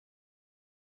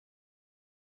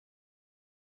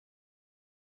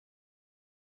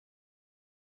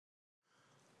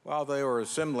While they were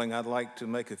assembling, I'd like to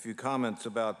make a few comments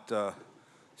about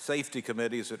safety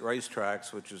committees at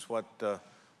racetracks, which is what the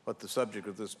subject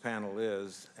of this panel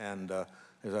is. And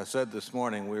as I said this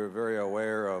morning, we were very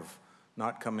aware of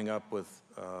not coming up with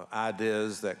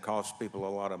ideas that cost people a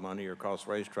lot of money or cost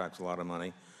racetracks a lot of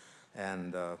money.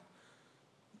 And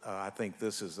I think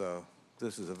this is a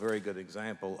very good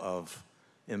example of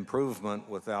improvement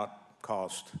without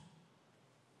cost.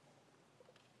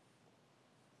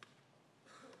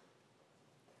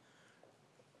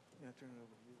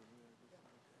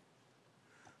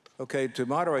 Okay, to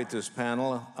moderate this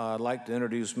panel, I'd like to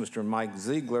introduce Mr. Mike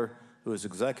Ziegler, who is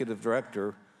Executive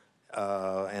Director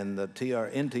and the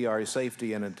NTRA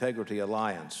Safety and Integrity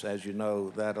Alliance. As you know,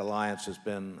 that alliance has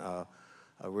been a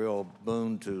real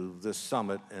boon to this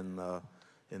summit in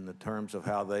the terms of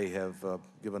how they have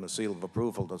given a seal of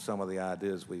approval to some of the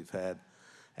ideas we've had.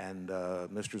 And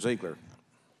Mr. Ziegler.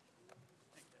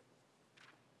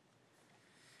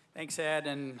 Thanks, Ed,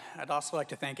 and I'd also like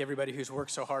to thank everybody who's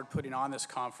worked so hard putting on this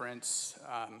conference.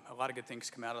 A lot of good things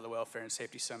come out of the Welfare and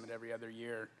Safety Summit every other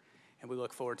year, and we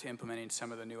look forward to implementing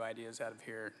some of the new ideas out of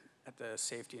here at the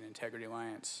Safety and Integrity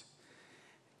Alliance.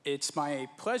 It's my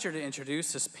pleasure to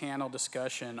introduce this panel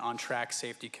discussion on track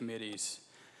safety committees.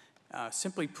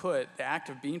 Simply put, the act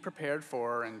of being prepared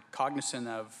for and cognizant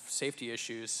of safety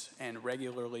issues and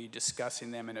regularly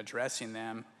discussing them and addressing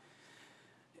them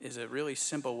is a really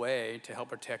simple way to help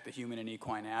protect the human and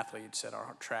equine athletes at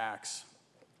our tracks.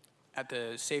 At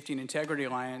the Safety and Integrity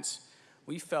Alliance,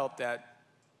 we felt that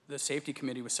the safety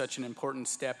committee was such an important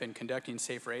step in conducting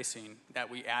safe racing that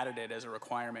we added it as a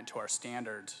requirement to our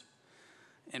standards.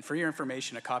 And for your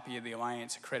information, a copy of the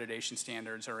Alliance accreditation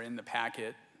standards are in the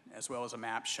packet, as well as a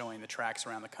map showing the tracks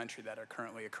around the country that are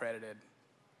currently accredited.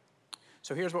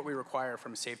 So here's what we require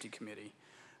from a safety committee.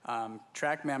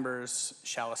 Track members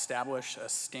shall establish a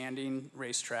standing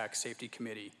racetrack safety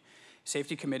committee.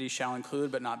 Safety committee shall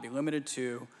include, but not be limited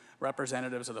to,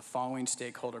 representatives of the following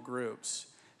stakeholder groups: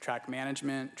 track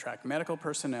management, track medical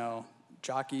personnel,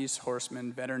 jockeys,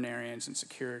 horsemen, veterinarians, and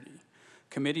security.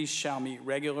 Committees shall meet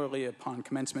regularly upon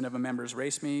commencement of a member's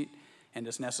race meet and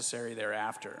as necessary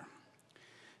thereafter.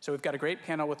 So we've got a great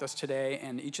panel with us today,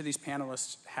 and each of these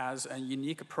panelists has a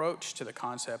unique approach to the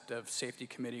concept of safety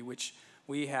committee, which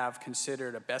we have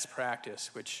considered a best practice,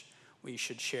 which we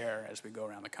should share as we go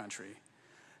around the country.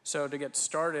 So to get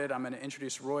started, I'm going to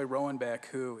introduce Roy Roenbeck,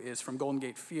 who is from Golden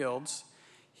Gate Fields.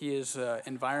 He is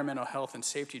Environmental Health and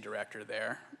Safety Director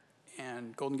there,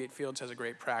 and Golden Gate Fields has a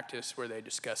great practice where they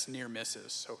discuss near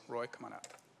misses. So Roy, come on up.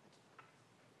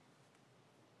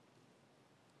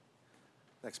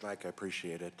 Thanks, Mike. I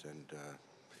appreciate it, and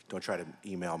don't try to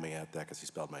email me at that because he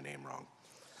spelled my name wrong.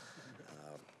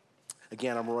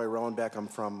 Again, I'm Roy Roenbeck. I'm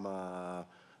from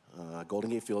Golden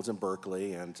Gate Fields in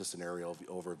Berkeley, and just an aerial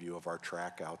overview of our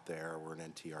track out there. We're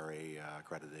an NTRA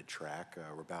accredited track.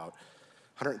 We're about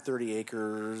 130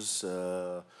 acres,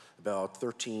 about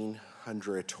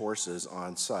 1,300 horses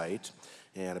on site,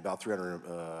 and about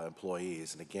 300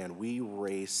 employees. And again, we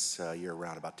race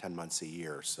year-round, about 10 months a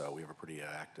year, so we have a pretty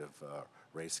active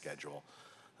race schedule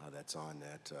that's on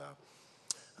that.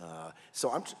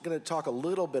 So I'm going to talk a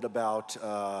little bit about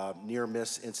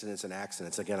near-miss incidents and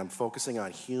accidents. Again, I'm focusing on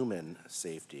human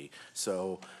safety.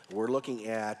 So we're looking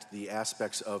at the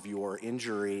aspects of your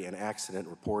injury and accident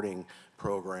reporting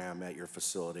program at your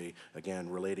facility, again,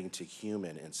 relating to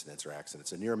human incidents or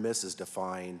accidents. A near-miss is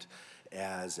defined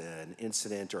as an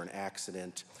incident or an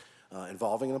accident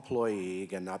involving an employee,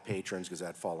 again, not patrons because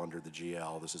that fall under the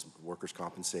GL. This is workers'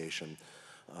 compensation.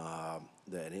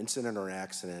 An incident or an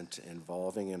accident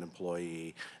involving an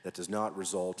employee that does not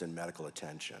result in medical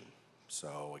attention.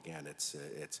 So again, it's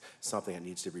something that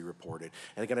needs to be reported.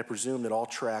 And again, I presume that all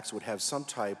tracks would have some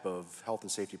type of health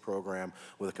and safety program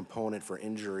with a component for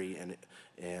injury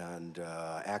and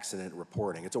accident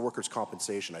reporting. It's a workers'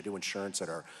 compensation. I do insurance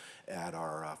at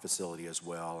our facility as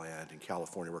well, and in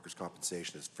California, workers'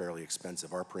 compensation is fairly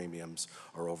expensive. Our premiums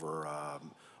are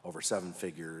over 7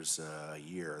 figures a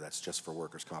year. That's just for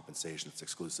workers' compensation. It's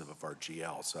exclusive of our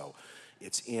GL. So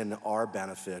it's in our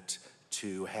benefit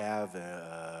to have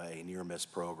a near-miss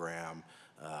program,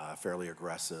 fairly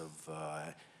aggressive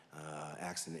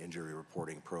accident injury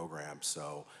reporting program.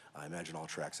 So I imagine all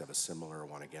tracks have a similar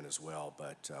one again as well.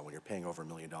 But when you're paying over $1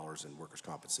 million in workers'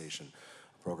 compensation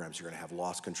programs, you're going to have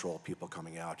loss control people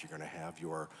coming out. You're going to have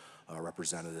your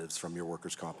representatives from your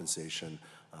workers' compensation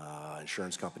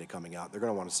insurance company coming out. They're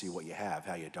going to want to see what you have,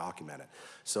 how you document it.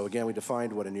 So again, we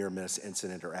defined what a near-miss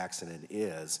incident or accident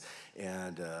is,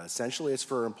 and essentially it's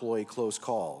for employee close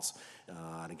calls.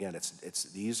 And again,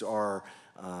 these are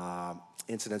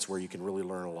incidents where you can really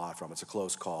learn a lot from. It's a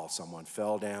close call. Someone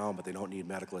fell down, but they don't need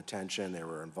medical attention. They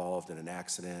were involved in an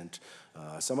accident,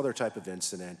 some other type of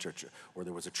incident, or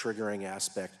there was a triggering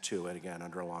aspect to it, again,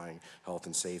 underlying health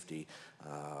and safety.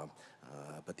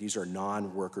 But these are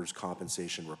non-workers'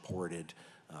 compensation reported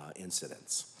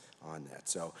incidents on that.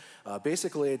 So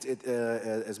basically,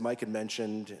 as Mike had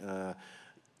mentioned,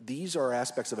 these are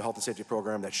aspects of a health and safety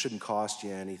program that shouldn't cost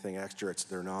you anything extra.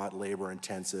 They're not labor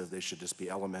intensive. They should just be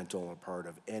elemental and part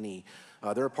of any,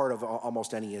 they're a part of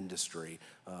almost any industry.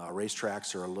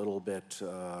 Racetracks are a little bit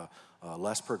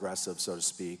less progressive, so to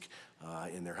speak,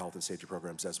 in their health and safety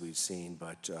programs as we've seen,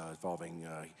 but involving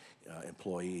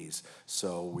employees.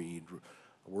 So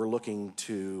we're looking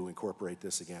to incorporate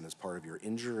this again as part of your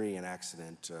injury and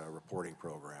accident reporting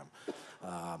program.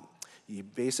 You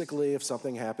basically, if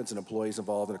something happens, an employee is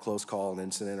involved in a close call, an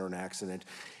incident or an accident,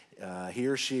 he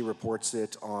or she reports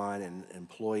it on an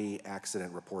employee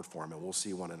accident report form, and we'll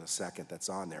see one in a second that's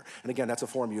on there. And again, that's a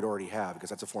form you'd already have because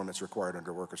that's a form that's required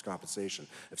under workers' compensation.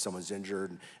 If someone's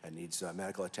injured and needs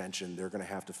medical attention, they're going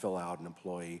to have to fill out an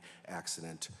employee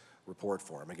accident report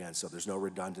form. Again, so there's no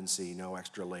redundancy, no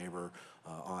extra labor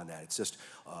on that. It's just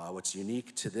what's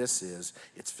unique to this is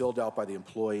it's filled out by the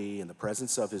employee in the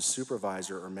presence of his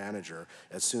supervisor or manager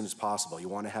as soon as possible. You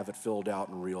want to have it filled out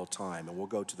in real time, and we'll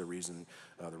go to the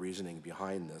reasoning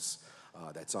behind this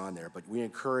that's on there. But we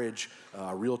encourage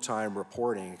real-time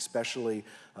reporting, especially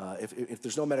if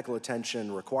there's no medical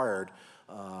attention required.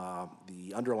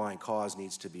 The underlying cause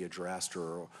needs to be addressed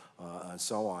or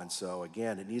so on. So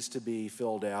again, it needs to be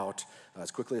filled out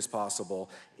as quickly as possible,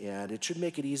 and it should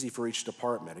make it easy for each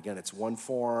department. Again, it's one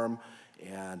form,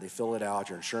 and they fill it out.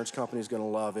 Your insurance company is going to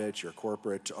love it. Your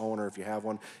corporate owner, if you have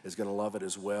one, is going to love it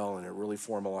as well, and it really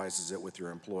formalizes it with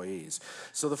your employees.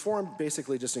 So the form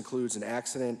basically just includes an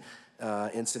accident,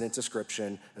 incident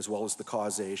description, as well as the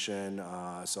causation.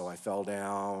 So I fell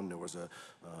down. There was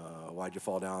why'd you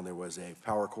fall down? There was a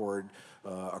power cord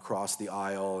across the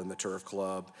aisle in the turf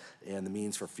club, and the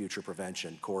means for future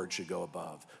prevention. Cord should go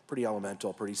above. Pretty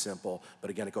elemental, pretty simple, but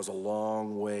again, it goes a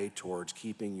long way towards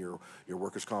keeping your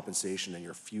workers' compensation and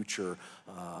your future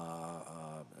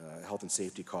health and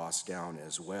safety costs down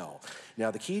as well. Now,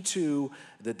 the key to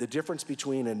the difference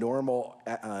between a normal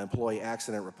employee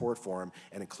accident report form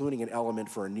and including an element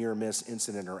for a near-miss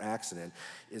incident or accident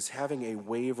is having a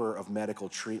waiver of medical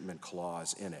treatment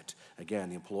clause in it. Again,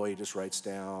 the employee just writes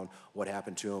down what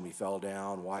happened to him. He fell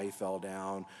down, why he fell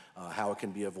down, how it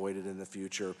can be avoided in the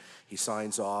future. He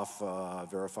signs off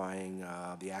verifying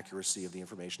the accuracy of the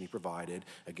information he provided.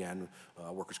 Again,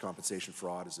 workers' compensation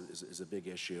fraud is a big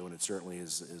issue, and it certainly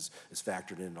is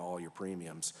factored into all your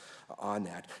premiums on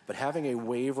that. But having a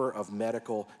waiver of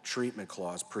medical treatment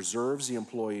clause preserves the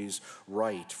employee's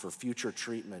right for future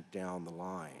treatment down the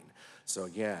line. So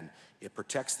again, it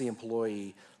protects the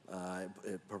employee.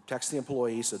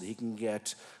 So that he can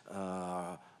get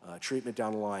treatment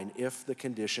down the line if the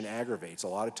condition aggravates. A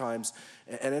lot of times,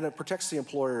 and then it protects the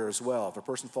employer as well. If a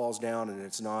person falls down and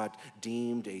it's not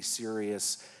deemed a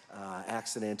serious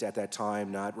accident at that time,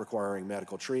 not requiring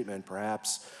medical treatment,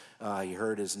 perhaps he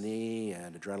hurt his knee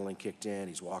and adrenaline kicked in,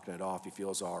 he's walking it off, he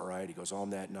feels all right, he goes home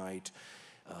that night,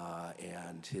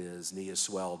 and his knee is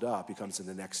swelled up. He comes in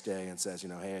the next day and says,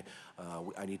 hey,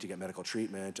 I need to get medical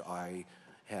treatment. I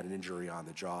had an injury on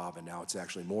the job, and now it's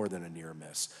actually more than a near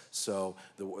miss. So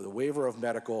the waiver of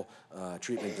medical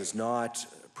treatment does not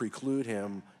preclude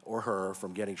him or her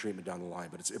from getting treatment down the line,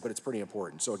 but it's pretty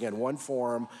important. So again, one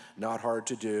form, not hard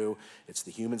to do. It's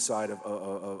the human side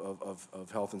of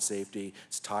health and safety.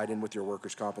 It's tied in with your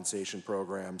workers' compensation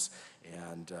programs,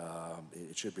 and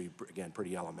it should be, again,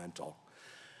 pretty elemental.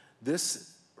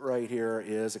 This right here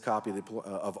is a copy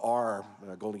of our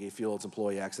Golden Gate Fields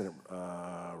employee accident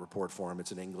report form.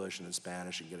 It's in English and in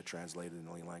Spanish. You can get it translated in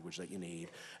any language that you need.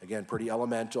 Again, pretty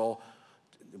elemental.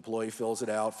 Employee fills it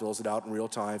out in real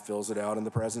time, fills it out in the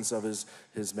presence of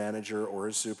his manager or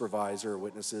his supervisor,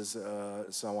 witnesses,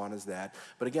 so on as that.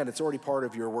 But again, it's already part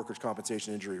of your workers'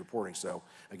 compensation injury reporting, so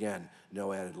again,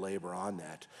 no added labor on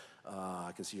that.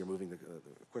 I can see you're moving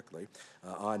quickly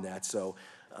on that. So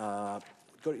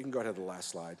you can go ahead to the last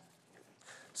slide.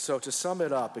 So to sum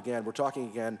it up, again, we're talking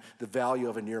again the value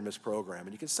of a near-miss program,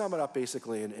 and you can sum it up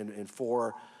basically in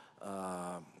four,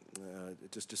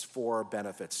 just four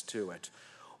benefits to it.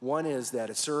 One is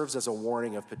that it serves as a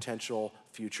warning of potential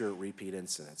future repeat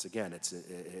incidents. Again,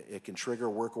 it can trigger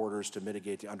work orders to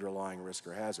mitigate the underlying risk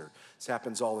or hazard. This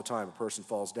happens all the time. A person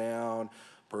falls down,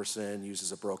 person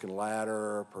uses a broken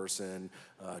ladder, a person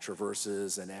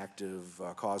traverses an active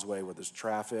causeway where there's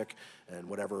traffic, and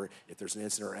whatever, if there's an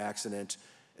incident or accident,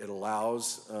 it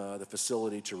allows the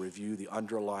facility to review the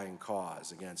underlying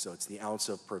cause. Again, so it's the ounce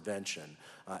of prevention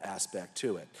aspect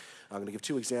to it. I'm going to give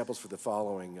two examples for the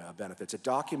following benefits. It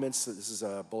documents, this is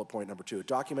bullet point number 2, it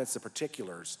documents the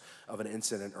particulars of an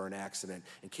incident or an accident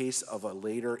in case of a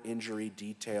later injury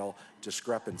detail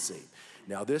discrepancy.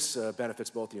 Now this benefits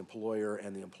both the employer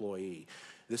and the employee.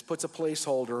 This puts a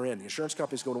placeholder in. The insurance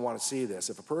company is going to want to see this.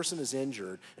 If a person is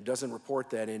injured and doesn't report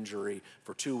that injury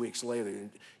for 2 weeks later,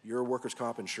 your workers'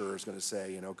 comp insurer is going to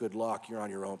say, you know, good luck, you're on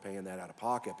your own paying that out of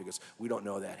pocket because we don't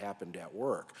know that happened at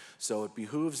work. So it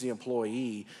behooves the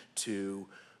employee to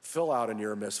fill out a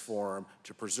near-miss form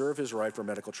to preserve his right for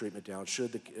medical treatment down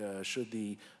should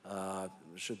the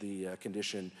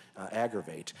condition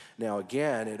aggravate. Now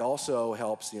again, it also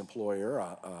helps the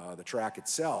employer, the track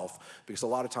itself, because a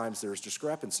lot of times there's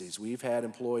discrepancies. We've had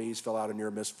employees fill out a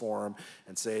near-miss form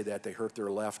and say that they hurt their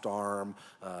left arm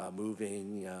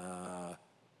moving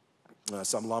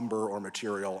some lumber or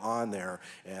material on there,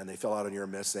 and they fill out a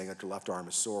near-miss saying that their left arm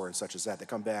is sore and such as that. They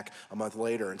come back a month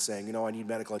later and saying, you know, I need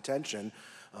medical attention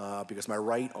because my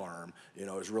right arm, you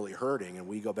know, is really hurting, and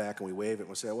we go back and we waive it and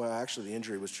we say, well, actually the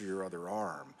injury was to your other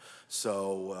arm.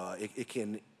 So it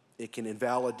can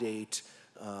invalidate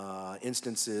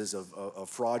instances of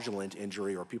fraudulent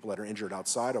injury or people that are injured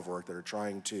outside of work that are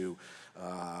trying to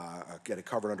get it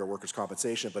covered under workers'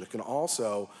 compensation, but it can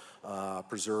also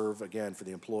preserve, again, for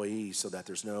the employee so that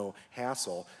there's no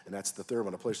hassle, and that's the third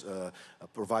one. It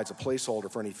provides a placeholder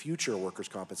for any future workers'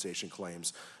 compensation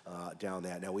claims down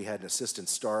that. Now, we had an assistant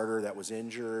starter that was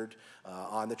injured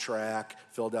on the track,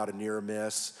 filled out a near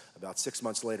miss. About 6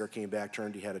 months later, came back,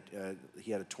 turned, he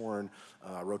had a torn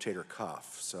rotator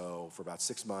cuff. So for about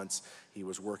 6 months, he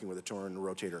was working with a torn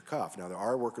rotator cuff. Now,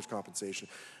 our workers' compensation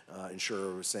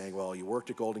insurer was saying, well, you worked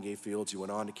at Golden Gate Fields, you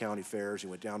went on to county fairs, you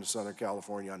went down to Southern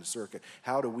California on the circuit.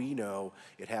 How do we know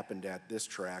it happened at this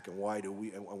track, and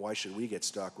why should we get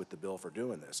stuck with the bill for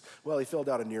doing this? Well, he filled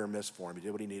out a near miss form. He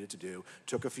did what he needed to do,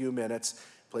 took a few minutes,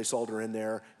 placeholder in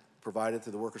there, provided to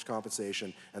the workers'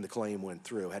 compensation, and the claim went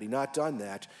through. Had he not done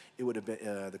that, it would have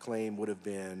been, the claim would have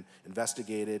been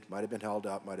investigated, might have been held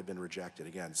up, might have been rejected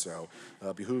again. So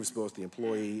behooves both the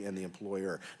employee and the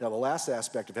employer. Now, the last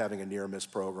aspect of having a near-miss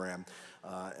program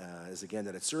is, again,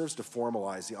 that it serves to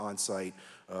formalize the on-site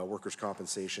workers'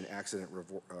 compensation accident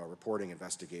reporting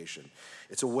investigation.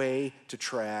 It's a way to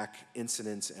track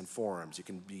incidents and forums. It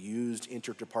can be used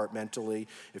interdepartmentally.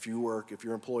 If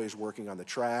your employee is working on the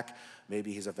track,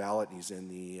 maybe he's a valet and he's in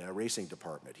the racing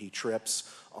department. He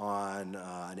trips on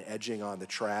an edging on the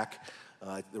track.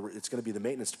 It's going to be the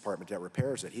maintenance department that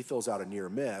repairs it. He fills out a near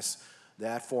miss.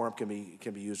 That form can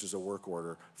be used as a work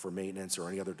order for maintenance or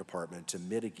any other department to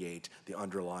mitigate the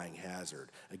underlying hazard.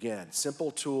 Again,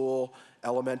 simple tool,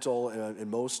 elemental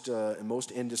in most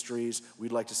industries.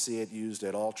 We'd like to see it used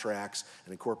at all tracks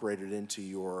and incorporated into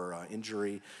your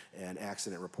injury and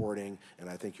accident reporting. And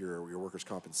I think your workers'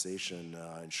 compensation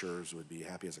insurers would be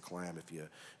happy as a clam if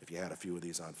you had a few of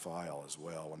these on file as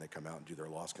well when they come out and do their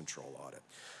loss control audit.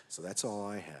 So that's all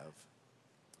I have.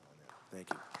 Thank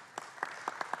you.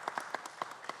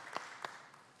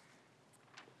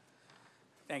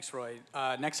 Thanks, Roy.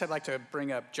 Next, I'd like to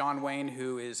bring up John Wayne,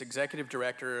 who is Executive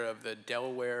Director of the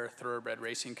Delaware Thoroughbred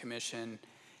Racing Commission,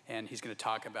 and he's going to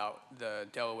talk about the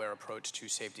Delaware approach to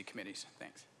safety committees.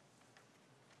 Thanks.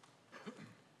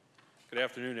 Good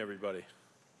afternoon, everybody.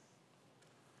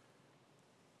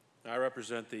 I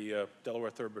represent the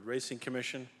Delaware Thoroughbred Racing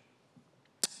Commission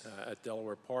at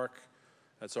Delaware Park.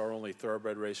 That's our only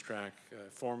thoroughbred racetrack.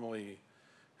 Formerly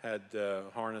had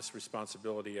harness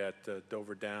responsibility at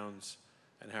Dover Downs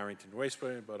and Harrington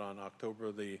Raceway, but on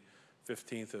October the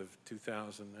 15th of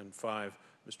 2005,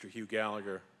 Mr. Hugh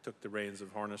Gallagher took the reins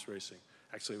of harness racing.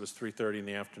 Actually, it was 3:30 in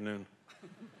the afternoon.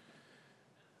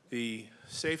 The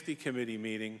safety committee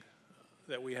meeting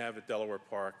that we have at Delaware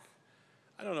Park,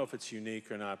 I don't know if it's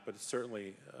unique or not, but it's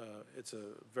certainly, it's a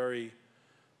very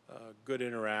good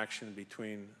interaction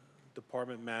between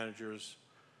department managers,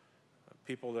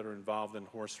 people that are involved in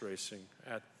horse racing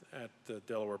at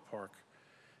Delaware Park.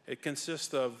 It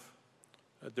consists of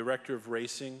a director of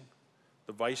racing,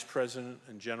 the vice president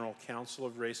and general counsel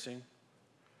of racing,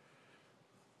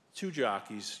 2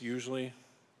 jockeys usually,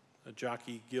 a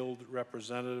jockey guild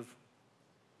representative,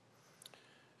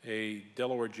 a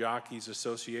Delaware Jockeys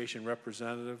Association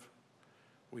representative.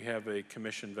 We have a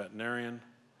commission veterinarian,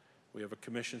 We have a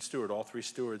commissioned steward. All 3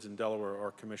 stewards in Delaware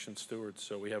are commissioned stewards,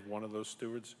 so we have one of those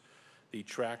stewards. The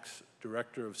track's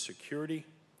director of security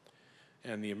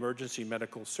and the emergency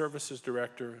medical services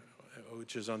director,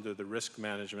 which is under the risk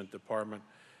management department,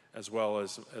 as well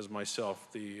as myself,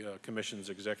 the commission's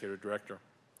executive director.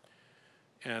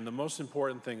 And the most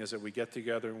important thing is that we get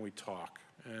together and we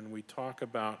talk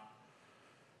about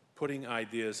putting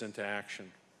ideas into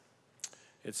action.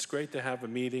 It's great to have a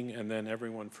meeting and then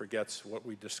everyone forgets what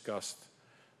we discussed.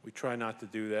 We try not to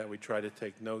do that. We try to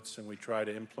take notes and we try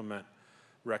to implement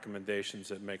recommendations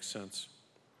that make sense.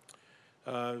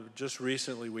 Just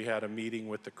recently we had a meeting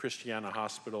with the Christiana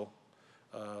Hospital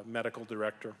medical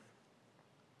director,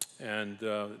 and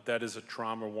that is a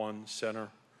Trauma 1 center,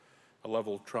 a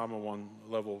level Trauma 1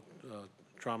 level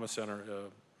trauma center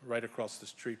right across the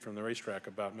street from the racetrack,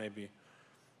 about maybe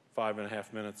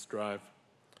 5.5 minutes drive.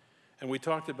 And we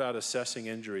talked about assessing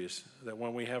injuries, that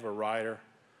when we have a rider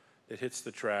that hits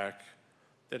the track,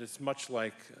 that it's much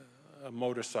like a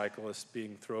motorcyclist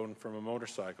being thrown from a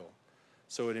motorcycle.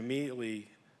 So it immediately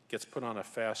gets put on a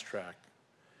fast track.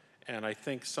 And I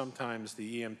think sometimes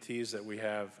the EMTs that we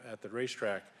have at the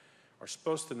racetrack are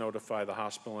supposed to notify the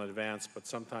hospital in advance, but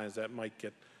sometimes that might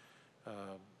get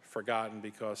forgotten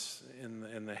because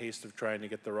in the haste of trying to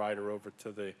get the rider over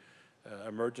to the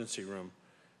emergency room.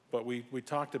 But we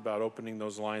talked about opening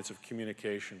those lines of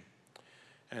communication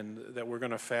and that we're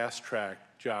going to fast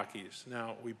track jockeys.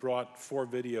 Now, we brought 4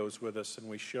 videos with us and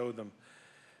we showed them,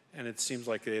 and it seems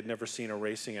like they had never seen a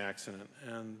racing accident,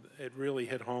 and it really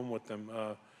hit home with them.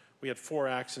 We had 4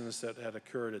 accidents that had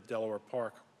occurred at Delaware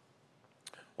Park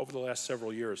over the last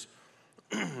several years.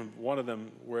 One of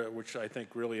them, which I think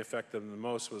really affected them the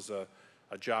most, was a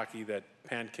jockey that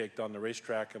pancaked on the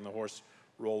racetrack and the horse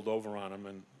rolled over on him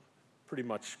and pretty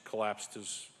much collapsed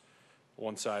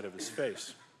one side of his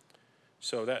face.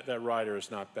 So that rider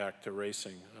is not back to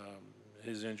racing.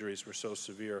 His injuries were so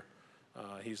severe.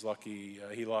 He's lucky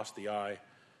he lost the eye,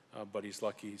 but he's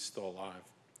lucky he's still alive.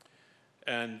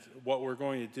 And what we're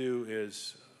going to do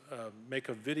is make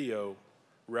a video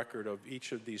record of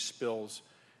each of these spills,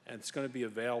 and it's going to be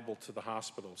available to the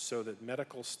hospital so that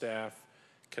medical staff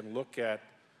can look at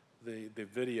the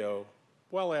video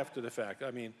well after the fact.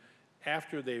 I mean,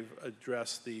 after they've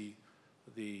addressed the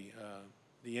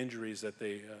injuries that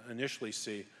they initially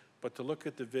see, but to look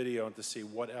at the video and to see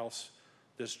what else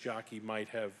this jockey might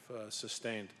have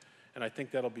sustained. And I think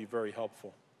that'll be very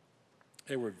helpful.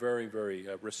 They were very, very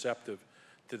receptive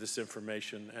to this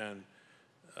information and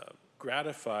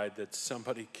gratified that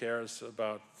somebody cares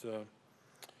about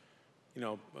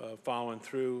following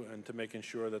through and to making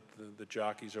sure that the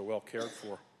jockeys are well cared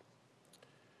for.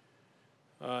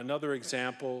 Another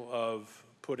example of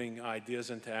putting ideas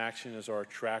into action is our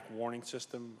track warning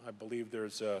system. I believe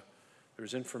there's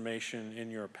information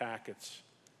in your packets,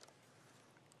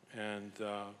 and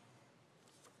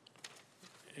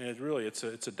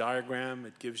it's a diagram.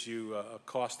 It gives you a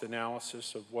cost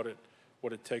analysis of what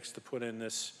it takes to put in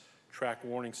this track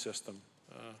warning system.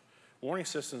 Warning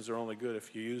systems are only good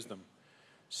if you use them.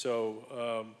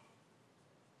 So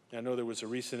I know there was a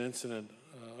recent incident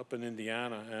up in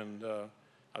Indiana, and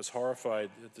I was horrified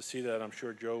to see that. I'm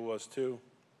sure Joe was too.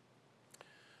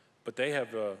 But they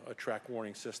have a track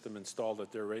warning system installed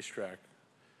at their racetrack.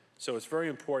 So it's very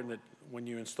important that when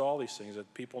you install these things,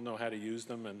 that people know how to use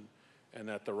them and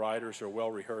that the riders are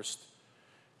well rehearsed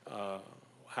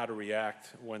how to react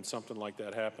when something like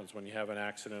that happens, when you have an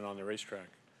accident on the racetrack.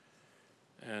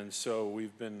 And so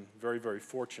we've been very, very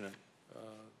fortunate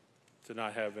to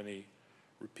not have any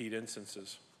repeat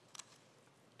instances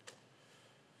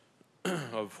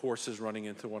of horses running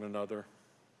into one another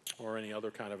or any other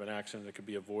kind of an accident that could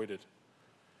be avoided.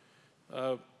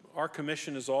 Our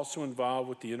commission is also involved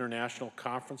with the International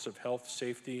Conference of Health,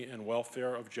 Safety, and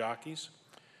Welfare of Jockeys.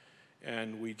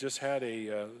 And we just had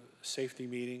a safety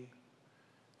meeting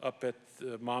up at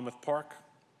Monmouth Park.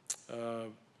 There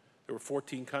were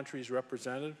 14 countries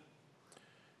represented.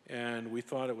 And we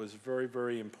thought it was very,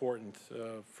 very important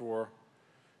for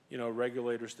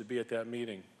regulators to be at that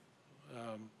meeting.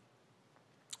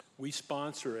 We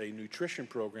sponsor a nutrition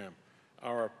program.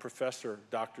 Our professor,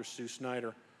 Dr. Sue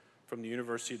Snyder, from the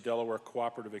University of Delaware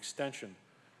Cooperative Extension,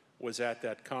 was at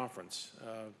that conference.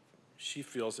 She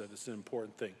feels that it's an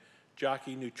important thing.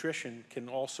 Jockey nutrition can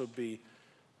also be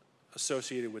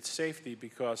associated with safety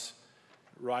because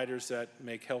riders that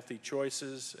make healthy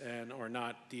choices and are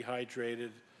not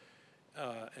dehydrated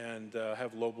and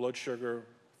have low blood sugar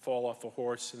fall off a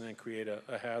horse and then create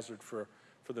a hazard for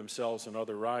themselves and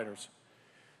other riders.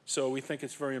 So we think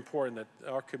it's very important that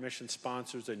our commission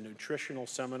sponsors a nutritional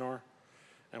seminar,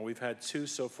 and we've had 2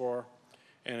 so far,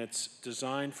 and it's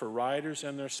designed for riders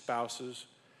and their spouses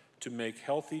to make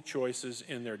healthy choices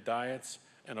in their diets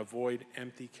and avoid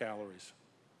empty calories.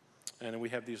 And we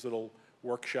have these little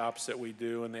workshops that we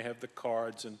do, and they have the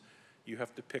cards, and you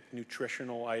have to pick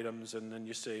nutritional items, and then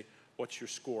you say, what's your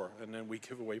score? And then we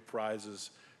give away prizes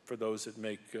for those that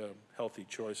make healthy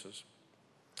choices.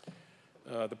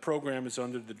 The program is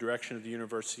under the direction of the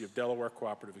University of Delaware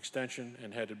Cooperative Extension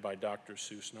and headed by Dr.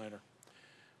 Sue Snyder.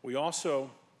 We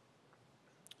also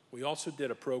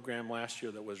did a program last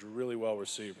year that was really well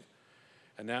received,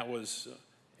 and that was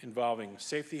involving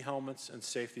safety helmets and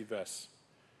safety vests.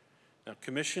 Now,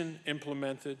 Commission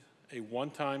implemented a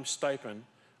one-time stipend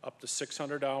up to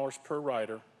 $600 per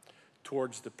rider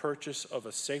towards the purchase of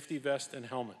a safety vest and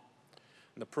helmet.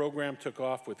 And the program took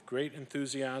off with great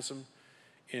enthusiasm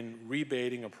in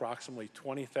rebating approximately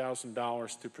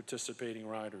 $20,000 to participating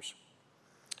riders.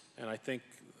 And I think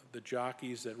the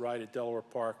jockeys that ride at Delaware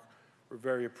Park were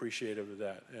very appreciative of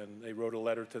that, and they wrote a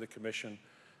letter to the Commission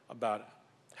about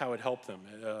how it helped them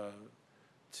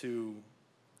to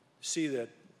see that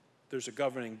there's a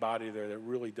governing body there that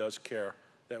really does care,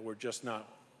 that we're just not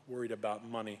worried about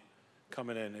money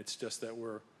coming in. It's just that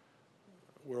we're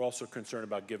also concerned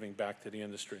about giving back to the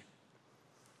industry.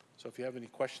 So if you have any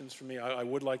questions for me, I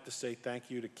would like to say thank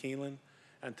you to Keeneland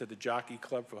and to the Jockey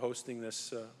Club for hosting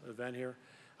this event here.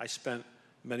 I spent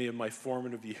many of my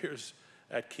formative years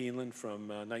at Keeneland from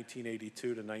 1982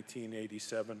 to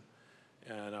 1987,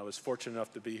 and I was fortunate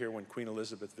enough to be here when Queen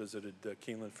Elizabeth visited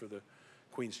Keeneland for the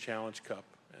Queen's Challenge Cup.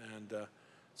 And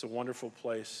it's a wonderful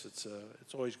place.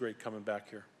 It's always great coming back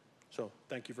here. So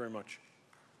thank you very much.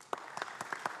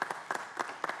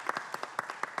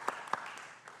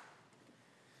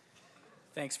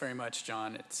 Thanks very much,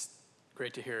 John. It's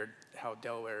great to hear how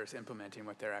Delaware is implementing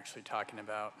what they're actually talking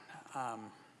about. I'd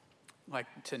like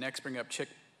to next bring up Chip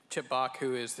Bach,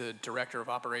 who is the Director of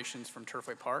Operations from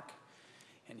Turfway Park,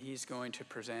 and he's going to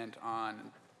present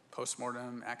on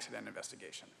postmortem accident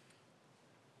investigation.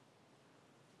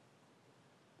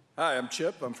 Hi, I'm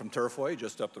Chip. I'm from Turfway,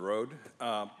 just up the road.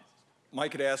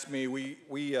 Mike had asked me, we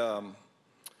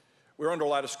were under a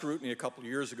lot of scrutiny a couple of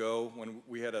years ago when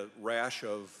we had a rash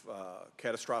of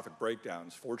catastrophic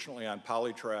breakdowns. Fortunately, on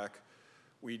Polytrack,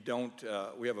 we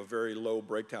have a very low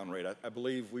breakdown rate. I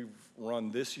believe we've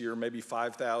run this year maybe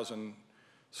 5,000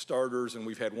 starters, and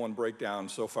we've had one breakdown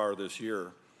so far this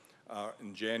year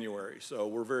in January. So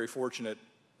we're very fortunate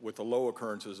with the low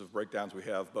occurrences of breakdowns we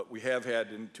have, but we have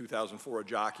had in 2004 a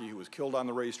jockey who was killed on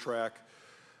the racetrack,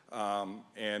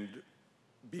 and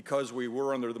because we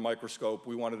were under the microscope,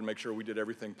 we wanted to make sure we did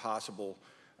everything possible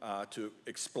to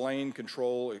explain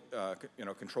control,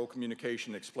 control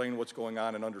communication, explain what's going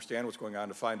on and understand what's going on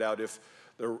to find out if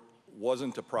there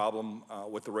wasn't a problem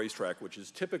with the racetrack, which is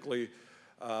typically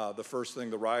the first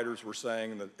thing the riders were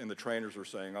saying and the trainers were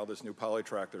saying, oh, this new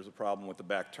Polytrack, there's a problem with the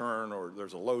back turn or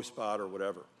there's a low spot or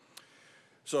whatever.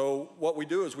 So what we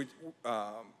do is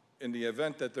in the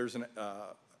event that there's an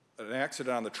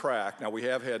accident on the track, now we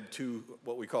have had two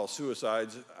what we call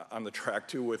suicides on the track,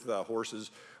 two with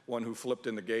horses, one who flipped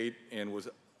in the gate and was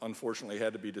unfortunately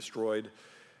had to be destroyed,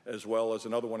 as well as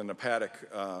another one in the paddock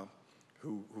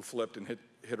who flipped and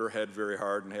hit her head very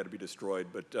hard and had to be destroyed.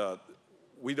 But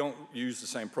we don't use the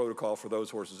same protocol for those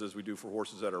horses as we do for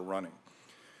horses that are running.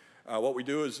 What we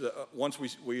do is once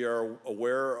we are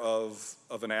aware of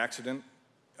an accident,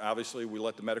 obviously we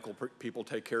let the medical people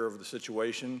take care of the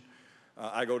situation.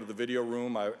 I go to the video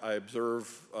room, I observe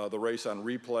the race on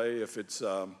replay. If it's,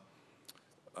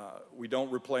 we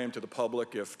don't replay them to the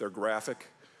public if they're graphic.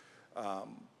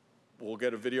 We'll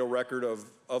get a video record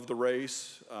of the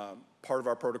race. Part of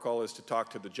our protocol is to talk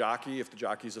to the jockey if the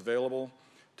jockey's available,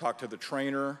 talk to the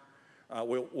trainer.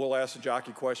 We'll ask the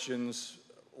jockey questions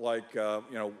like,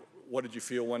 what did you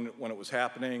feel when it was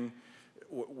happening?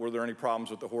 Were there any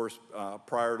problems with the horse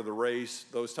prior to the race?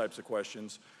 Those types of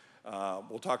questions.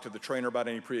 We'll talk to the trainer about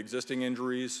any pre-existing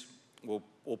injuries.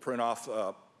 We'll print off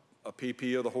a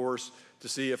PP of the horse to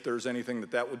see if there's anything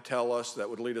that would tell us, that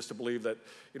would lead us to believe that,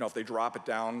 if they drop it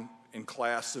down in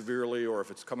class severely or if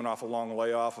it's coming off a long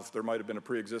layoff, if there might have been a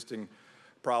pre-existing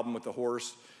problem with the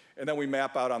horse. And then we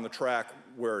map out on the track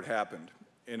where it happened.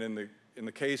 And in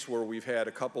the case where we've had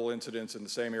a couple incidents in the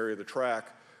same area of the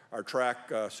track, our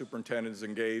track superintendent is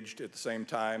engaged at the same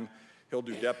time. He'll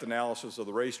do depth analysis of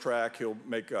the racetrack.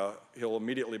 He'll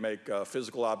immediately make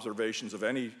physical observations of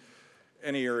any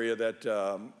area that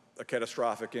a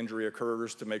catastrophic injury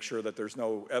occurs to make sure that there's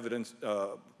no evidence,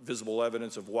 visible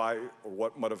evidence of why or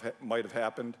what might have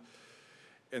happened.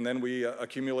 And then we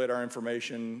accumulate our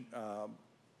information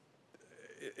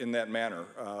in that manner.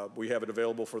 We have it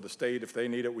available for the state if they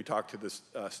need it. We talk to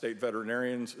the state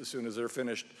veterinarians as soon as they're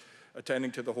finished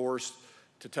attending to the horse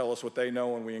to tell us what they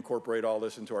know, and we incorporate all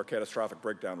this into our catastrophic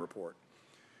breakdown report.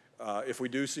 If we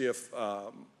do see if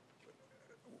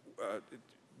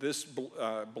this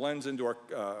blends into our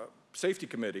safety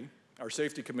committee. Our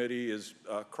safety committee is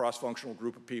a cross-functional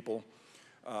group of people,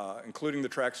 including the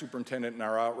track superintendent and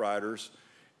our outriders.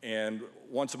 And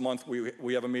once a month,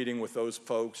 we have a meeting with those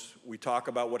folks. We talk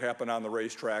about what happened on the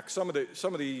racetrack. Some of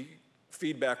the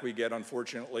feedback we get,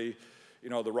 unfortunately, you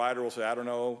know, the rider will say, I don't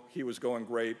know, he was going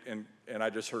great, and I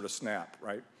just heard a snap,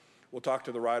 right? We'll talk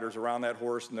to the riders around that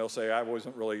horse, and they'll say,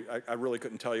 I really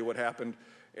couldn't tell you what happened.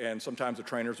 And sometimes the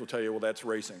trainers will tell you, well, that's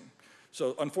racing.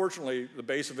 So unfortunately, the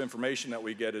base of information that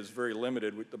we get is very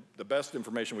limited. The best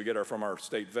information we get are from our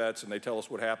state vets, and they tell us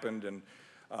what happened, and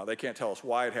they can't tell us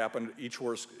why it happened. Each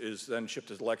horse is then shipped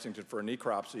to Lexington for a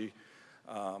necropsy.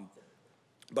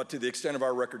 But to the extent of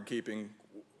our record keeping,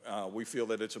 we feel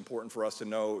that it's important for us to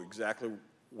know exactly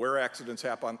where accidents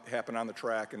happen on the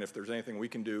track, and if there's anything we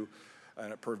can do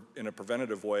in a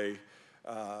preventative way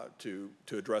to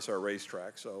address our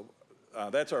racetrack. So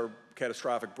that's our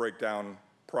catastrophic breakdown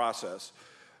process.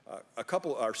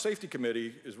 Our safety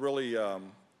committee is really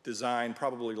designed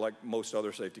probably like most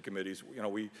other safety committees. You know,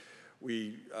 we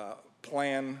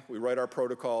plan, we write our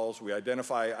protocols, we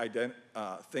identify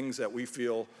things that we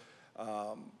feel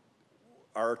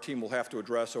our team will have to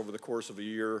address over the course of a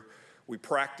year. We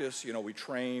practice, you know, we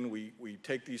train, we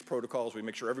take these protocols, we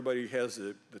make sure everybody has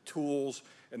the tools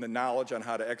and the knowledge on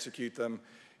how to execute them,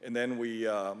 and then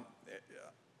we're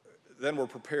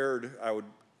prepared,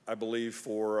 I believe,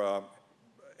 for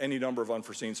any number of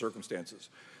unforeseen circumstances.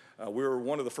 We were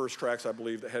one of the first tracks, I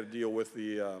believe, that had to deal with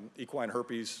the equine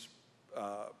herpes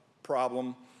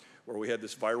problem, where we had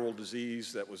this viral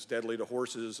disease that was deadly to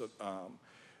horses.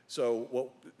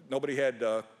 Nobody had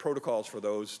protocols for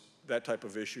that type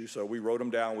of issue, so we wrote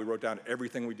them down. We wrote down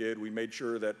everything we did. We made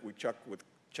sure that we checked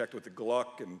with the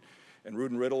Gluck and Rood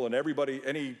and Riddle and anybody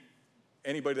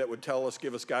that would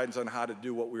give us guidance on how to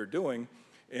do what we were doing.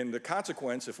 And the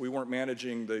consequence, if we weren't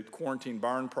managing the quarantine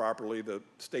barn properly, the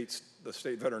state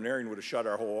veterinarian would have shut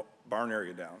our whole barn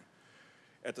area down.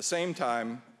 At the same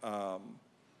time,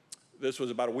 this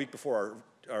was about a week before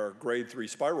our grade 3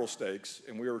 spiral stakes,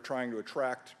 and we were trying to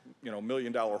attract, you know, $1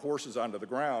 million horses onto the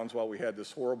grounds while we had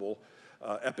this horrible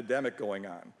epidemic going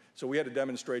on. So we had to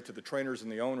demonstrate to the trainers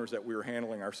and the owners that we were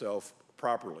handling ourselves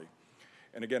properly.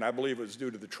 And again, I believe it was due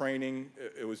to the training,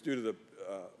 it was due to the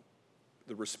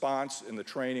response and the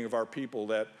training of our people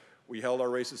that we held our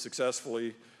races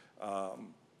successfully.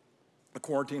 The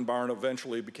quarantine barn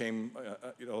eventually became,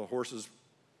 you know, horses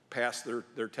passed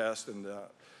their test, and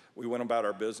we went about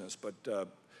our business. But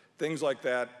things like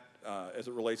that, as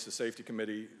it relates to safety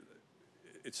committee,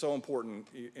 it's so important.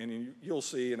 And you'll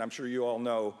see, and I'm sure you all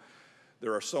know,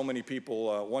 there are so many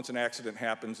people, once an accident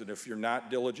happens, and if you're not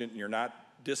diligent and you're not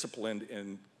disciplined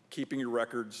in keeping your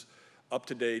records up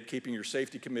to date, keeping your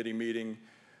safety committee meeting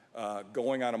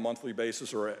going on a monthly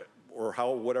basis or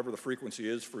whatever the frequency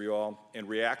is for you all, and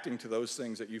reacting to those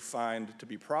things that you find to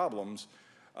be problems,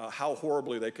 how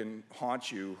horribly they can haunt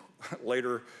you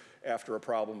later after a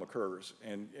problem occurs.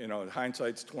 And you know,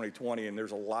 hindsight's 20/20, and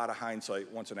there's a lot of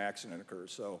hindsight once an accident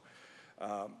occurs. So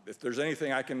if there's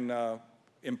anything I can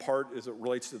impart as it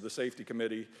relates to the safety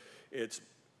committee, it's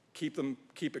keep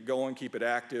it going, keep it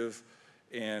active,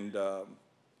 and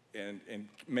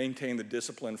maintain the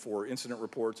discipline for incident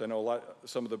reports. I know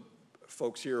some of the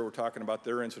folks here were talking about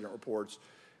their incident reports,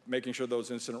 making sure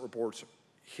those incident reports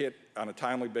hit on a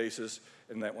timely basis,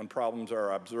 and that when problems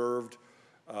are observed,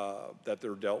 that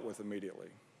they're dealt with immediately.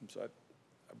 So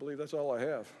I believe that's all I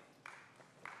have.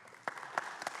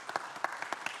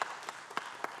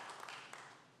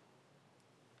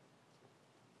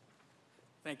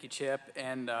 Thank you, Chip.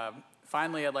 And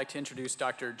finally, I'd like to introduce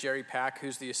Dr. Jerry Pack,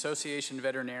 who's the Association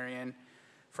Veterinarian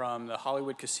from the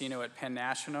Hollywood Casino at Penn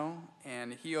National,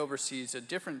 and he oversees a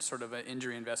different sort of an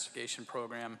injury investigation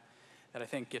program that I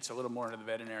think gets a little more into the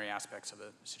veterinary aspects of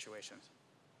the situations.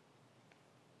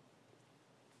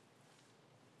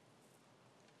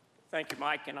 Thank you,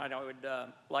 Mike, and I would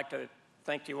like to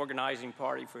thank the organizing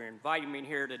party for inviting me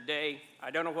here today.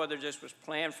 I don't know whether this was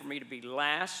planned for me to be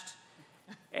last.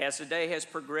 As the day has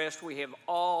progressed, we have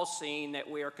all seen that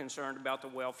we are concerned about the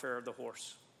welfare of the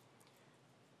horse.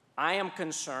 I am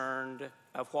concerned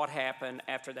of what happened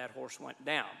after that horse went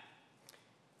down.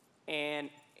 And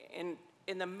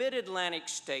in the mid-Atlantic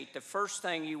state, the first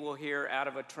thing you will hear out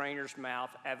of a trainer's mouth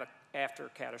after a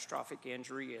catastrophic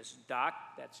injury is, "Doc,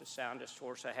 that's the soundest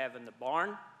horse I have in the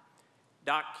barn.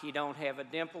 Doc, he don't have a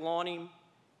dimple on him.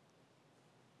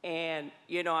 And,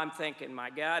 you know, I'm thinking, my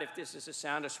God, if this is the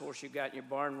soundest horse you've got in your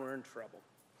barn, we're in trouble.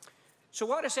 So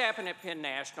what has happened at Penn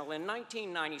National? In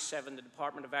 1997, the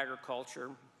Department of Agriculture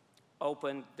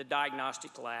opened the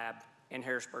diagnostic lab in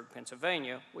Harrisburg,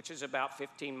 Pennsylvania, which is about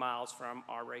 15 miles from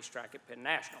our racetrack at Penn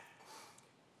National.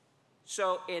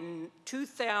 So in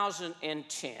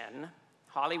 2010,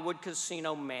 Hollywood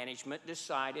Casino Management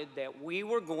decided that we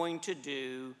were going to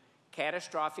do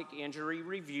catastrophic injury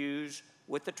reviews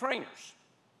with the trainers.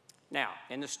 Now,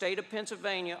 in the state of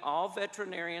Pennsylvania, all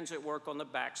veterinarians that work on the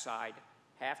backside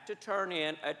have to turn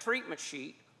in a treatment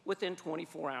sheet within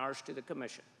 24 hours to the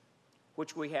commission,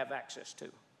 which we have access to.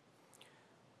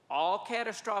 All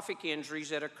catastrophic injuries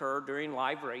that occur during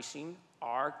live racing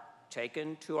are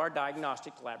taken to our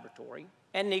diagnostic laboratory,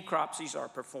 and necropsies are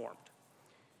performed.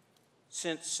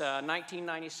 Since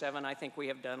 1997, I think we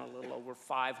have done a little over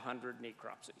 500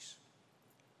 necropsies.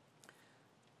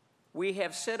 We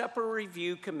have set up a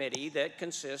review committee that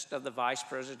consists of the vice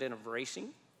president of racing,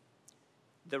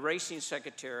 the racing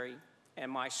secretary, and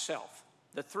myself.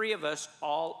 The three of us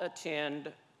all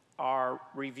attend our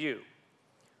review.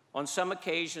 On some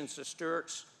occasions, the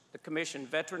stewards, the commission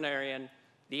veterinarian,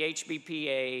 the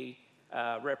HBPA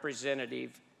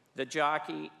representative, the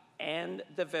jockey, and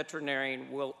the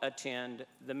veterinarian will attend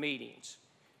the meetings.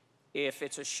 If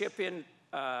it's a ship-in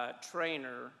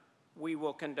trainer, we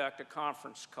will conduct a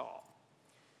conference call.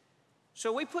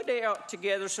 So we put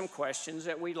together some questions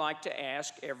that we'd like to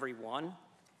ask everyone.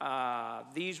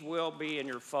 These will be in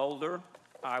your folder.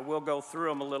 I will go through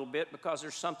them a little bit because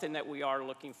there's something that we are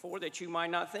looking for that you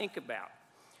might not think about.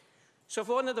 So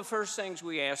one of the first things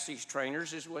we asked these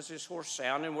trainers is, was this horse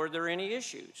sound and were there any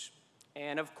issues?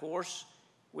 And of course,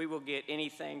 we will get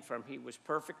anything from he was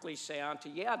perfectly sound to,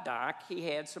 yeah, Doc, he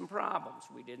had some problems.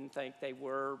 We didn't think they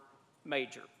were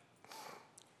major.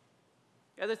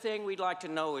 The other thing we'd like to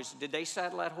know is, did they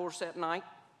saddle that horse that night?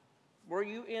 Were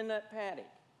you in that paddock?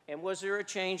 And was there a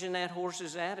change in that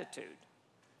horse's attitude?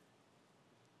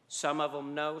 Some of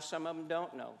them know, some of them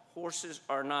don't know. Horses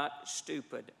are not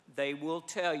stupid. They will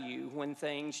tell you when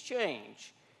things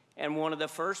change. And one of the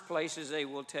first places they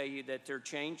will tell you that they're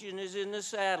changing is in the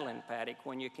saddling paddock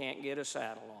when you can't get a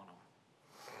saddle on them.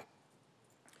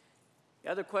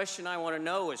 The other question I want to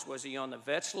know is, was he on the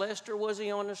vet's list or was he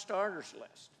on the starter's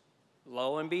list?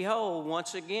 Lo and behold,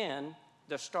 once again,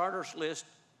 the starter's list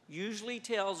usually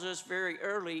tells us very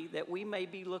early that we may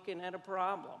be looking at a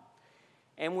problem.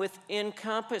 And with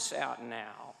Encompass out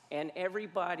now, and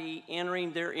everybody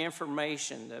entering their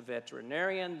information, the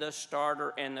veterinarian, the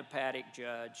starter, and the paddock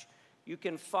judge, you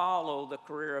can follow the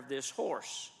career of this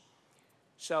horse.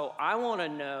 So I want to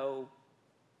know,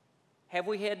 have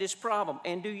we had this problem?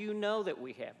 And do you know that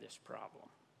we have this problem?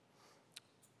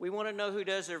 We want to know who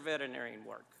does their veterinarian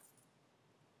work.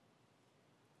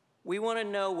 We want to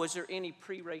know, was there any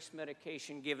pre-race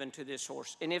medication given to this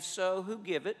horse? And if so, who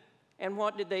gave it? And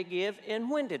what did they give? And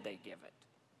when did they give it?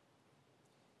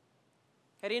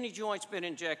 Had any joints been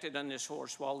injected on this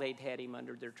horse while they'd had him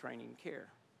under their training care?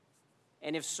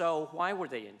 And if so, why were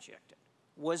they injected?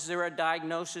 Was there a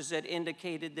diagnosis that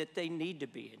indicated that they need to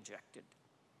be injected?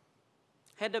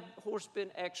 Had the horse been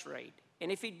x-rayed?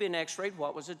 And if he'd been x-rayed,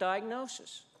 what was the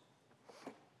diagnosis?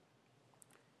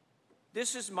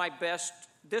 This is my best.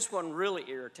 This one really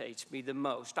irritates me the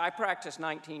most. I practiced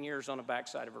 19 years on the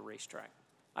backside of a racetrack.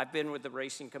 I've been with the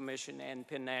Racing Commission and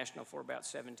Penn National for about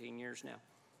 17 years now.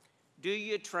 Do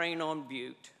you train on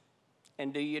bute?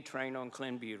 And do you train on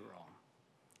clenbuterol?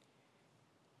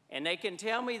 And they can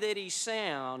tell me that he's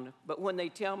sound, but when they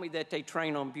tell me that they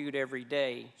train on bute every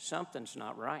day, something's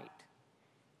not right.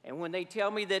 And when they tell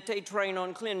me that they train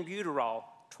on clenbuterol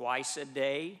twice a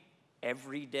day,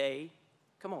 every day,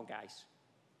 come on, guys.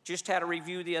 Just had a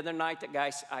review the other night.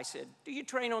 I said, do you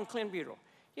train on clenbuterol?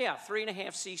 Yeah, 3.5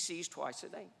 cc's twice a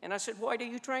day. And I said, why do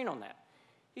you train on that?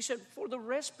 He said, for the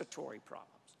respiratory problems.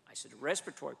 I said,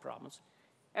 respiratory problems?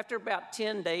 After about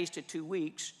 10 days to 2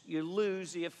 weeks, you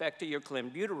lose the effect of your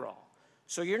clenbuterol.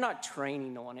 So you're not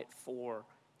training on it for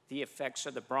the effects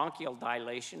of the bronchial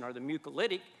dilation or the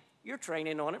mucolytic. You're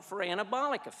training on it for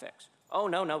anabolic effects. Oh,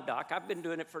 no, Doc, I've been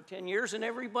doing it for 10 years and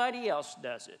everybody else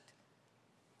does it.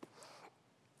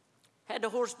 Had the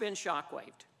horse been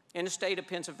shockwaved? In the state of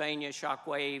Pennsylvania,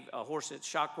 a horse that's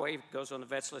shockwaved goes on the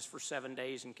vet's list for 7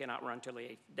 days and cannot run till the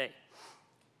 8th day.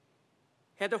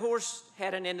 Had the horse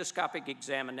had an endoscopic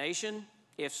examination?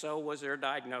 If so, was there a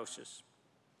diagnosis?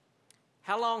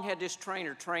 How long had this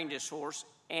trainer trained this horse,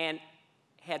 and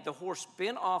had the horse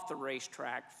been off the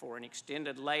racetrack for an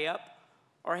extended layup,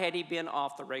 or had he been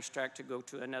off the racetrack to go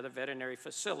to another veterinary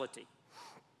facility?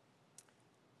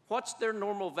 What's their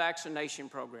normal vaccination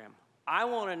program? I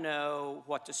want to know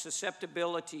what the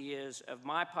susceptibility is of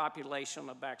my population on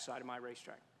the backside of my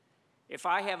racetrack. If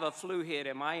I have a flu hit,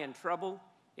 am I in trouble?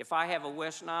 If I have a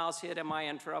West Niles hit, am I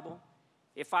in trouble?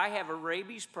 If I have a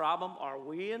rabies problem, are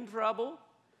we in trouble?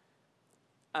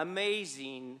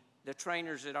 Amazing, the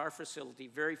trainers at our facility,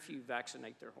 very few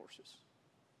vaccinate their horses.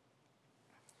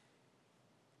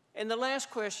 And the last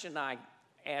question I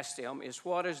asked them is,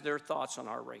 what is their thoughts on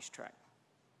our racetrack?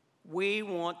 We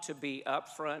want to be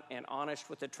upfront and honest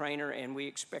with the trainer, and we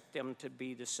expect them to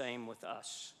be the same with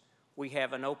us. We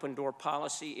have an open door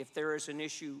policy. If there is an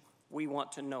issue, we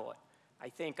want to know it. I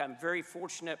think I'm very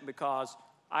fortunate because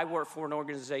I work for an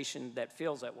organization that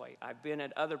feels that way. I've been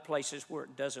at other places where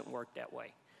it doesn't work that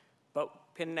way. But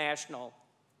Penn National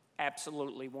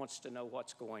absolutely wants to know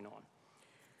what's going on.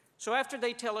 So after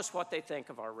they tell us what they think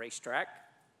of our racetrack,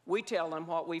 we tell them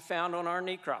what we found on our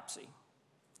necropsy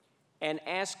and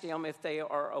ask them if they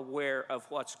are aware of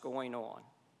what's going on.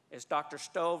 As Dr.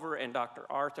 Stover and Dr.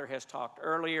 Arthur has talked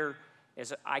earlier,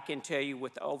 as I can tell you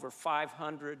with over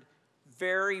 500,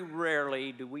 very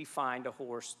rarely do we find a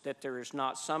horse that there is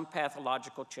not some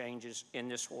pathological changes in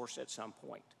this horse at some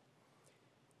point.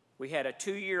 We had a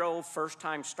 2-year-old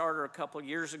first-time starter a couple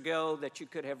years ago that you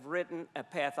could have written a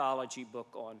pathology book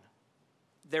on.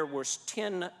 There was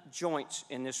 10 joints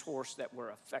in this horse that were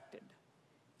affected.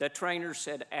 The trainer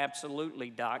said, absolutely,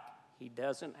 Doc, he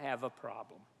doesn't have a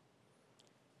problem.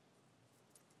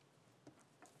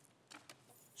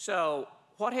 So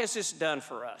what has this done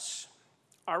for us?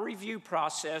 Our review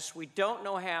process, we don't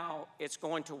know how it's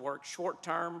going to work short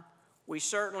term. We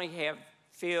certainly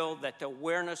feel that the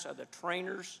awareness of the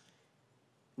trainers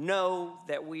know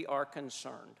that we are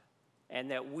concerned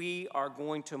and that we are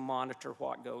going to monitor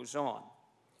what goes on.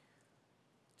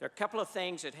 There are a couple of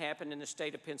things that happened in the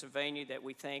state of Pennsylvania that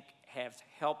we think have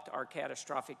helped our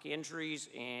catastrophic injuries.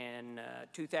 In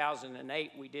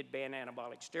 2008, we did ban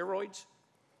anabolic steroids.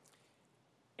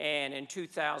 And in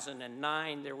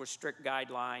 2009, there were strict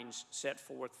guidelines set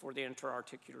forth for the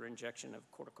intra-articular injection of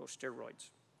corticosteroids.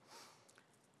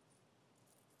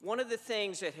 One of the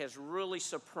things that has really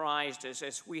surprised us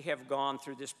as we have gone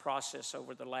through this process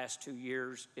over the last 2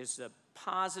 years is the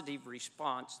positive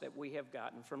response that we have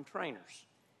gotten from trainers.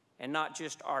 And not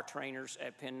just our trainers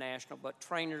at Penn National, but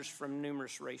trainers from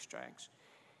numerous racetracks.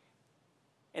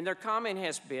 And their comment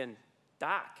has been,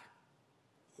 Doc,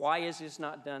 why is this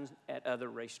not done at other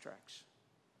racetracks?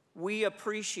 We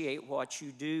appreciate what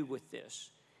you do with this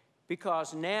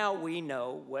because now we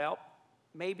know, well,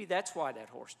 maybe that's why that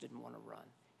horse didn't want to run.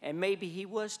 And maybe he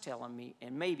was telling me,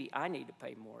 and maybe I need to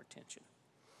pay more attention.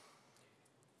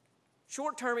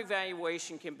 Short-term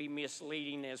evaluation can be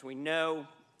misleading, as we know,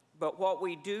 but what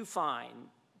we do find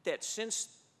that since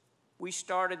we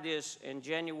started this in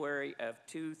January of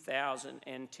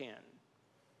 2010,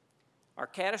 our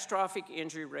catastrophic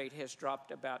injury rate has dropped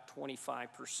about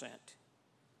 25%.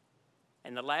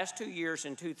 And the last 2 years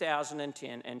in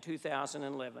 2010 and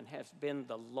 2011 has been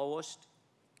the lowest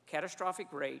catastrophic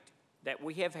rate that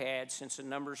we have had since the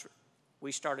numbers,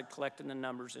 we started collecting the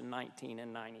numbers in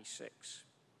 1996.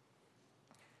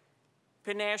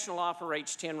 Penn National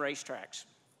operates 10 racetracks.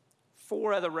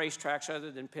 4 other racetracks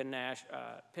other than Penn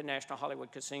National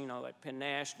Hollywood Casino at Penn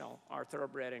National are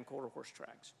thoroughbred and quarter horse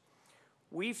tracks.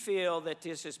 We feel that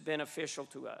this is beneficial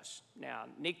to us. Now,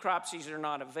 necropsies are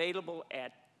not available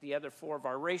at the other 4 of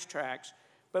our racetracks,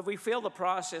 but we feel the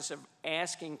process of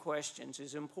asking questions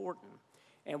is important.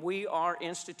 And we are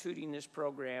instituting this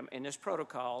program and this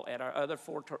protocol at our other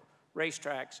 4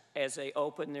 racetracks as they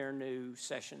open their new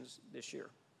sessions this year.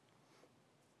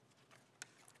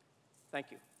 Thank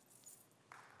you.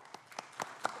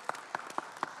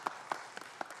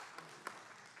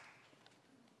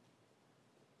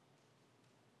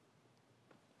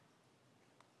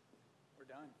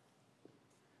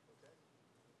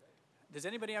 Does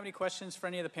anybody have any questions for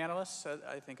any of the panelists?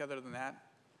 I think other than that.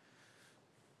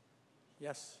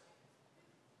 Yes.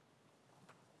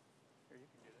 Here, you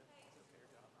can do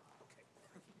that. Okay.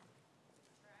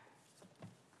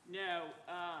 No,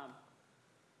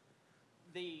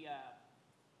 the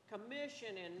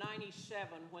commission in '97,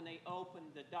 when they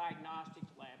opened the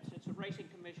diagnostics lab, since the racing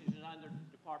commission is under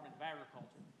the Department of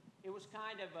Agriculture, it was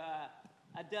kind of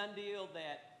a done deal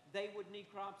that they would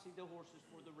necropsy the horses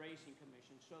for the racing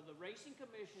commission. So the racing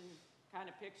commission kind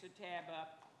of picks a tab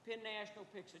up. Penn National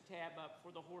picks a tab up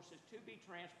for the horses to be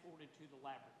transported to the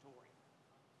laboratory.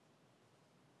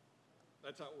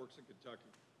 That's how it works in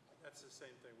Kentucky. That's the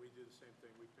same thing. We do the same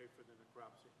thing. We pay for the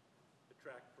necropsy. The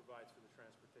track provides for the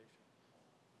transportation.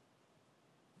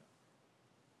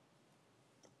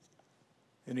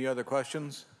 Any other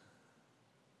questions?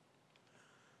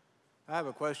 I have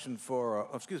a question for,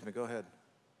 excuse me, go ahead.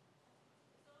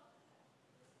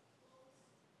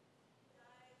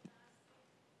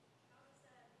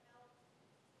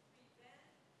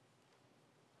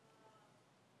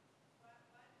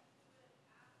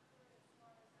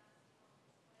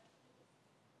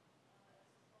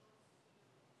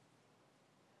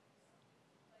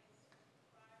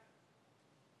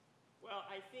 Well,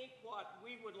 I think what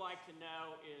we would like to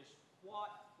know is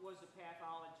what was the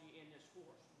pathology in this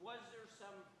horse? Was there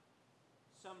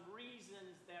some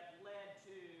reasons that led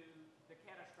to the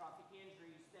catastrophic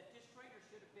injuries that this trainer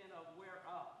should have been aware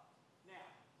of? Now,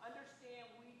 understand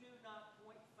we do not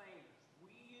point fingers.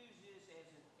 We use this as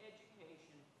an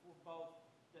education for both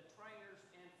the trainers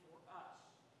and for us.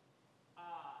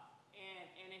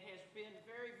 And it has been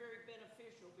very, very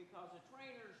beneficial because the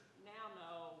trainers now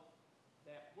know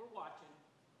that we're watching,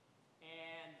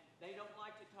 and they don't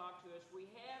like to talk to us. We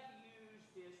have used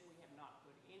this. We have not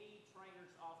put any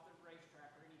trainers off the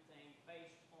racetrack or anything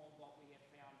based on what we have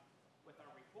found with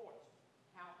our reports.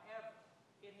 However,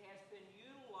 it has been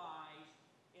utilized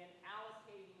in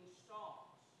allocating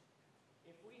stalls.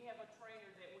 If we have a trainer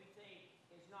that we think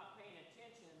is not paying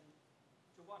attention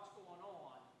to what's going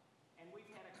on, and we've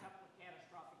had a couple of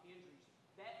catastrophic injuries,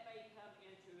 that may come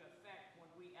into effect when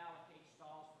we allocate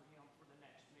stalls for him for the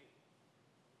next meeting.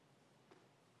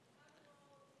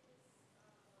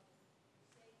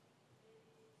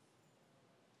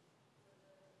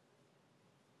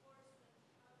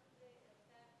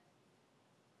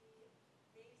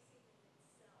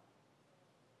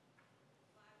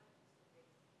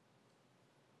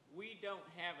 We don't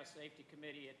have a safety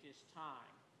committee at this time.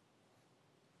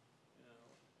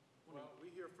 Well,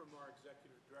 we hear from our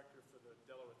executive director for the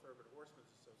Delaware Thoroughbred Horsemen's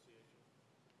Association,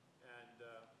 and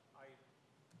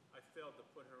I failed to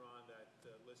put her on that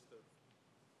list of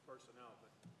personnel,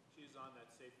 but she's on that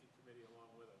safety committee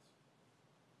along with us.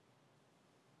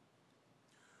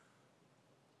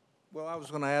 Well, I was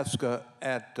going to ask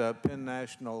at Penn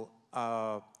National,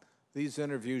 these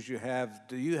interviews you have,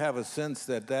 do you have a sense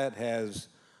that that has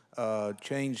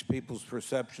changed people's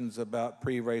perceptions about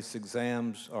pre-race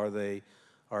exams?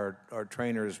 Are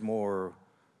trainers more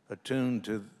attuned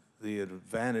to the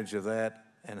advantage of that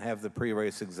and have the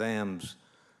pre-race exams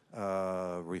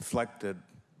reflected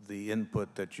the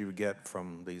input that you get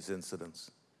from these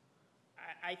incidents?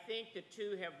 I think the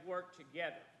two have worked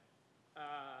together.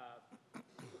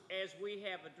 As we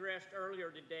have addressed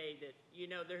earlier today, that, you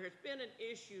know, there has been an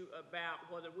issue about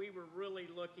whether we were really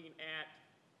looking at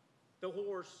the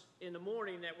horse in the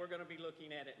morning that we're going to be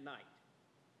looking at night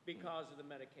because of the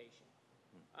medication.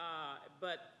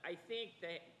 But I think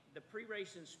that the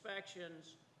pre-race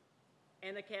inspections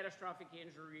and the catastrophic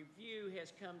injury review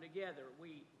has come together.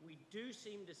 We do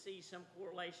seem to see some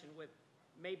correlation with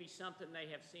maybe something they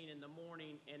have seen in the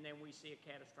morning, and then we see a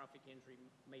catastrophic injury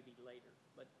maybe later.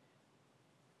 But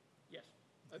yes.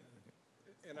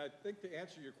 And I think to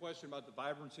answer your question about the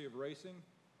vibrancy of racing,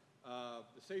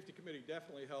 the safety committee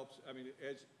definitely helps. I mean,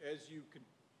 as you can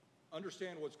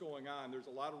understand what's going on, there's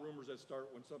a lot of rumors that start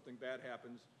when something bad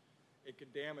happens. It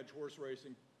could damage horse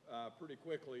racing pretty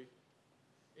quickly.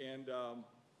 And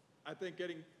I think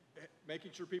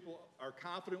making sure people are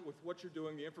confident with what you're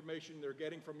doing, the information they're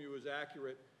getting from you is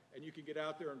accurate, and you can get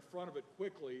out there in front of it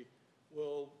quickly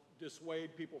will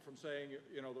dissuade people from saying,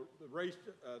 you know,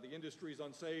 the industry is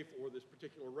unsafe, or this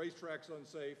particular racetrack's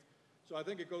unsafe. So I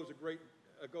think it goes a great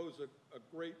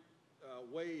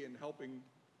way in helping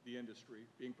the industry,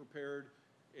 being prepared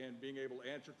and being able to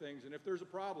answer things. And if there's a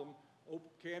problem,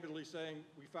 candidly saying,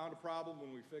 we found a problem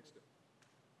when we fixed it.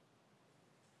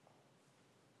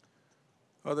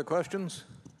 Other questions?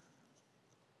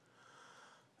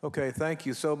 Okay, thank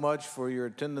you so much for your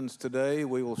attendance today.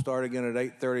 We will start again at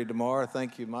 8:30 tomorrow.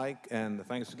 Thank you, Mike, and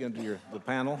thanks again to the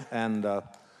panel, and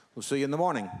we'll see you in the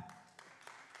morning.